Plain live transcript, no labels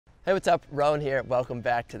Hey, what's up? Rowan here. Welcome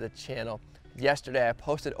back to the channel. Yesterday I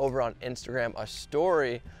posted over on Instagram a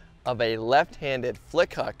story of a left-handed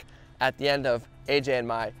flick hook at the end of AJ and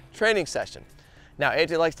my training session. Now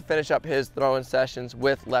AJ likes to finish up his throwing sessions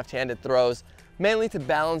with left-handed throws, mainly to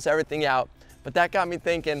balance everything out, but that got me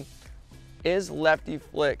thinking, is lefty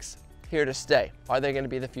flicks here to stay? Are they going to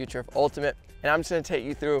be the future of Ultimate? And I'm just going to take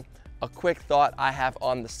you through a quick thought I have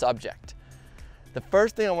on the subject. The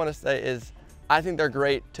first thing I want to say is I think they're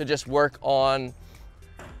great to just work on,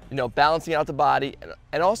 balancing out the body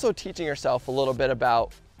and also teaching yourself a little bit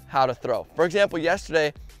about how to throw. For example,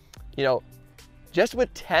 yesterday, just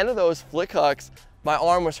with 10 of those flick hooks, my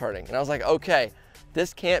arm was hurting. And I was like, okay,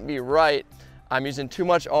 this can't be right. I'm using too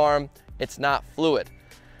much arm. It's not fluid.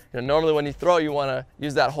 Normally when you throw, you want to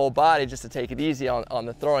use that whole body just to take it easy on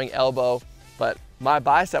the throwing elbow. But my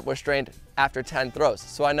bicep was strained after 10 throws.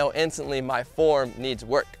 So I know instantly my form needs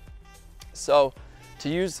work. So to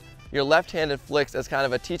use your left-handed flicks as kind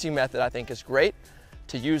of a teaching method, I think is great.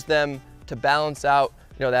 To use them to balance out,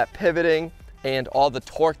 that pivoting and all the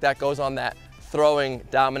torque that goes on that throwing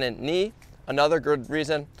dominant knee, another good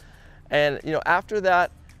reason. And after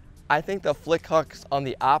that, I think the flick hooks on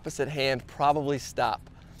the opposite hand probably stop.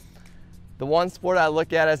 The one sport I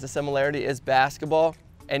look at as a similarity is basketball,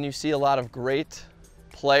 and you see a lot of great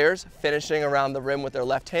players finishing around the rim with their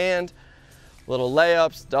left hand, little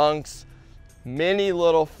layups, dunks, many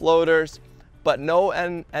little floaters, but no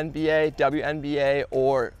NBA, WNBA,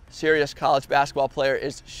 or serious college basketball player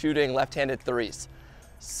is shooting left-handed threes.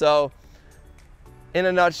 So in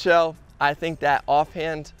a nutshell, I think that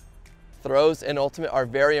offhand throws in Ultimate are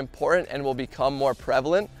very important and will become more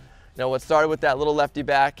prevalent. What started with that little lefty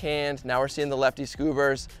backhand, now we're seeing the lefty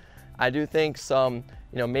scoobers. I do think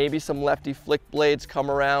maybe some lefty flick blades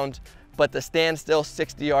come around, but the standstill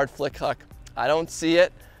 60-yard flick hook, I don't see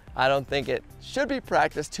it. I don't think it should be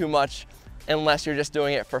practiced too much unless you're just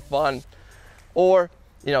doing it for fun or,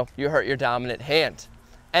 you hurt your dominant hand.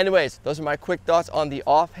 Anyways, those are my quick thoughts on the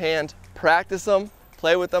offhand. Practice them,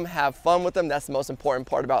 play with them, have fun with them. That's the most important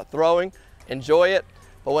part about throwing. Enjoy it.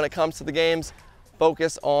 But when it comes to the games,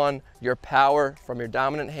 focus on your power from your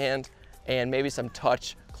dominant hand and maybe some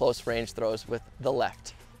touch close range throws with the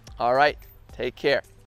left. All right, take care.